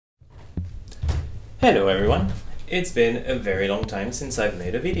Hello everyone! It's been a very long time since I've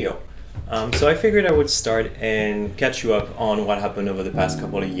made a video. So I figured I would start and catch you up on what happened over the past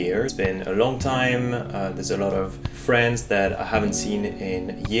couple of years. It's been a long time, there's a lot of friends that I haven't seen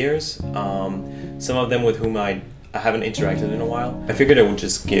in years, some of them with whom I haven't interacted in a while. I figured I would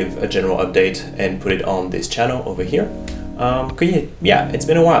just give a general update and put it on this channel over here. Yeah, it's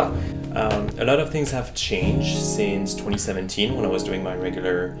been a while. A lot of things have changed since 2017 when I was doing my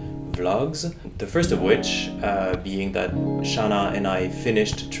regular vlogs. The first of which being that Shana and I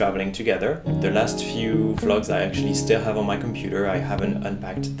finished traveling together. The last few vlogs I actually still have on my computer. I haven't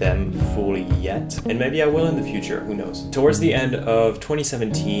unpacked them fully yet, and maybe I will in the future, who knows. Towards the end of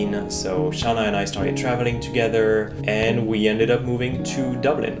 2017, so Shana and I started traveling together and we ended up moving to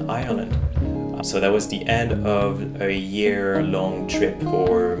Dublin, Ireland. So that was the end of a year-long trip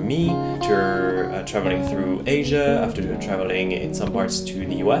for me, after traveling through Asia, after traveling in some parts to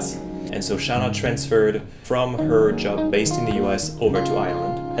the US. And so Shana transferred from her job based in the US over to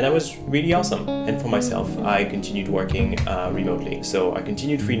Ireland. And that was really awesome. And for myself, I continued working remotely. So I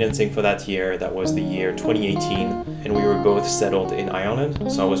continued freelancing for that year. That was the year 2018. And we were both settled in Ireland.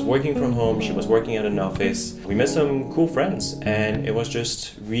 So I was working from home, she was working at an office. We met some cool friends and it was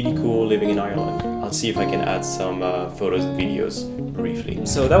just really cool living in Ireland. I'll see if I can add some photos and videos briefly.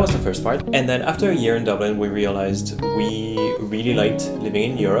 So that was the first part. And then after a year in Dublin, we realized we really liked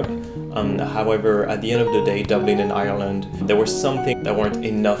living in Europe. However, at the end of the day, Dublin and Ireland, there was something that weren't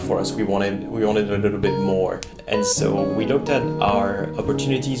enough for us. We wanted a little bit more. And so we looked at our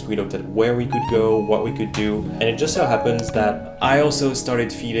opportunities, we looked at where we could go, what we could do. And it just so happens that I also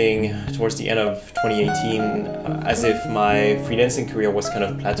started feeling towards the end of 2018 as if my freelancing career was kind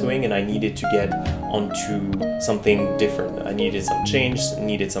of plateauing and I needed to get onto something different. I needed some change,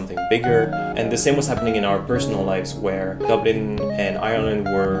 needed something bigger. And the same was happening in our personal lives, where Dublin and Ireland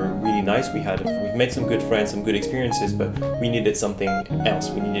were really nice. We've made some good friends, some good experiences, but we needed something else.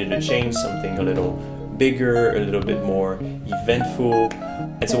 We needed a change, something a little bigger, a little bit more eventful.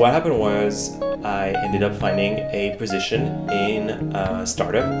 And so what happened was I ended up finding a position in a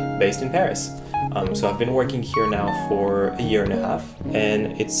startup based in Paris. So I've been working here now for a year and a half,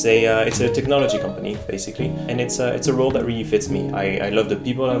 and it's a technology company basically, and it's a role that really fits me. I love the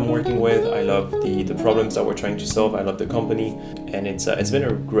people I'm working with, I love the problems that we're trying to solve, I love the company, and it's been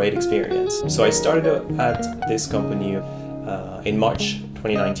a great experience. So I started at this company in March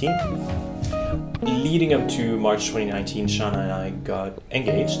 2019. Leading up to March 2019, Shana and I got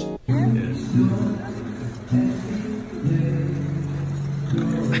engaged.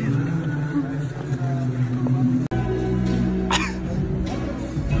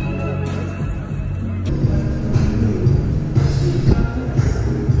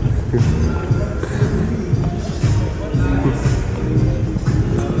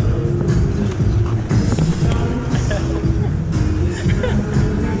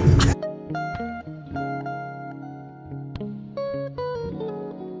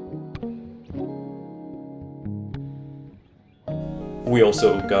 We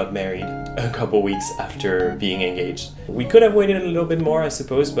also got married a couple weeks after being engaged. We could have waited a little bit more, I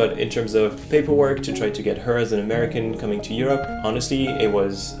suppose, but in terms of paperwork to try to get her as an American coming to Europe, honestly, it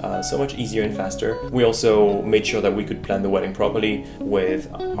was so much easier and faster. We also made sure that we could plan the wedding properly with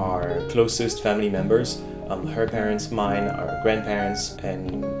our closest family members. Her parents, mine, our grandparents,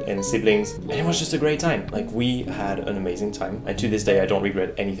 and siblings. And it was just a great time. Like, we had an amazing time. And to this day, I don't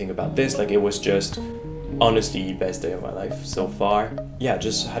regret anything about this. Like, it was just honestly best day of my life so far. Yeah,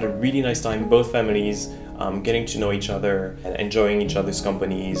 just had a really nice time, both families, getting to know each other and enjoying each other's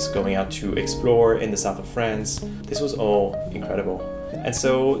companies, going out to explore in the south of France. This was all incredible. And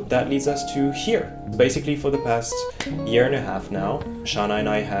so that leads us to here. Basically, for the past year and a half now, Shana and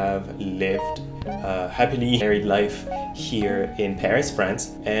I have lived a happily married life here in Paris,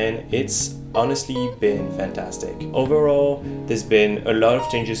 France, and it's honestly been fantastic. Overall, there's been a lot of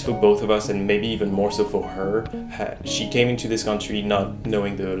changes for both of us, and maybe even more so for her. She came into this country not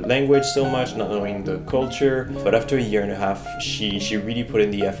knowing the language so much, not knowing the culture, but after a year and a half, she really put in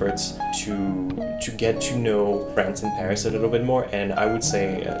the efforts to get to know France and Paris a little bit more, and I would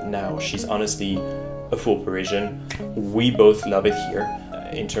say now she's honestly a full Parisian. We both love it here.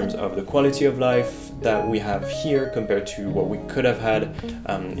 In terms of the quality of life that we have here compared to what we could have had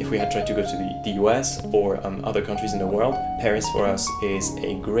if we had tried to go to the US or other countries in the world. Paris for us is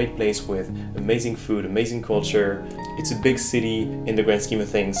a great place with amazing food, amazing culture. It's a big city in the grand scheme of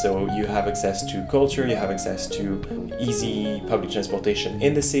things, so you have access to culture, you have access to easy public transportation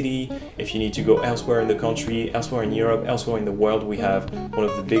in the city. If you need to go elsewhere in the country, elsewhere in Europe, elsewhere in the world, we have one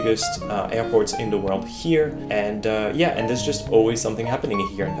of the biggest airports in the world here. And yeah, and there's just always something happening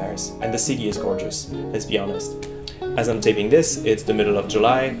raining here in Paris, and the city is gorgeous, let's be honest. As I'm taping this, it's the middle of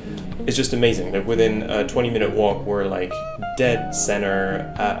July. It's just amazing that within a 20-minute walk, we're like dead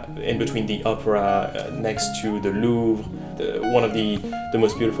center in between the opera, next to the Louvre, one of the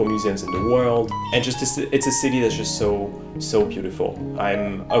most beautiful museums in the world, and just it's a city that's just so beautiful.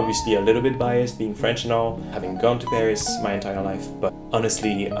 I'm obviously a little bit biased, being French and all, having gone to Paris my entire life, but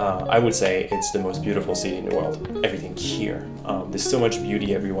honestly, I would say it's the most beautiful city in the world. Everything here, there's so much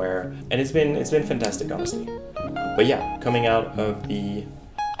beauty everywhere, and it's been fantastic, honestly. But yeah, coming out of the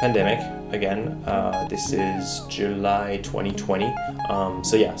pandemic again, this is July 2020.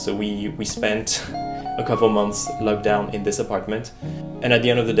 So we spent a couple months locked down in this apartment, and at the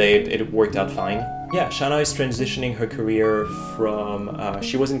end of the day it worked out fine. Yeah, Shana is transitioning her career from,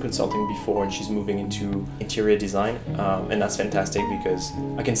 she was in consulting before and she's moving into interior design, and that's fantastic because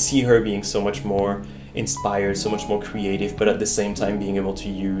I can see her being so much more inspired, so much more creative, but at the same time being able to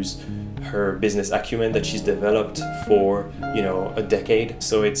use her business acumen that she's developed for, you know, a decade.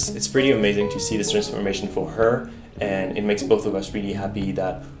 So it's pretty amazing to see this transformation for her, and it makes both of us really happy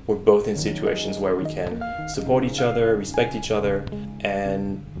that we're both in situations where we can support each other, respect each other,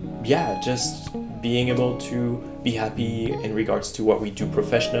 and yeah, just being able to be happy in regards to what we do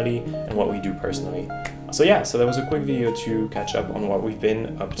professionally and what we do personally. So yeah, so that was a quick video to catch up on what we've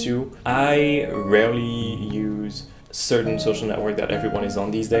been up to. I rarely use certain social network that everyone is on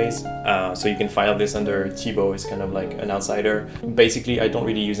these days, so you can file this under Thibault is kind of like an outsider. Basically, I don't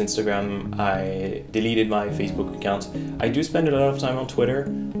really use Instagram. I deleted my Facebook account. I do spend a lot of time on Twitter,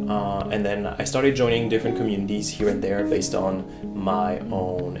 and then I started joining different communities here and there based on my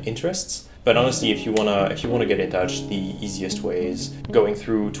own interests. But honestly, if you wanna get in touch, the easiest way is going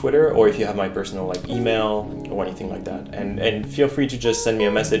through Twitter, or if you have my personal like email or anything like that. And feel free to just send me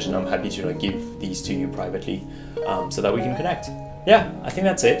a message, and I'm happy to like give these to you privately, so that we can connect. Yeah, I think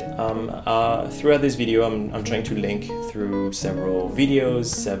that's it. Throughout this video, I'm trying to link through several videos,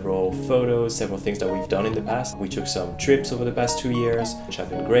 several photos, several things that we've done in the past. We took some trips over the past 2 years, which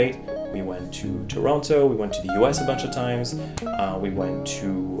have been great. We went to Toronto, we went to the US a bunch of times, we went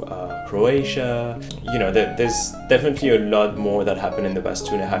to Croatia. You know, there's definitely a lot more that happened in the past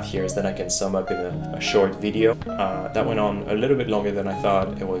 2.5 years that I can sum up in a short video. That went on a little bit longer than I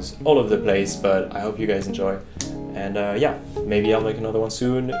thought. It was all over the place, but I hope you guys enjoy. And yeah, maybe I'll make another one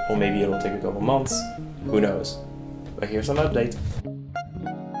soon, or maybe it'll take a couple months. Who knows? But here's some update.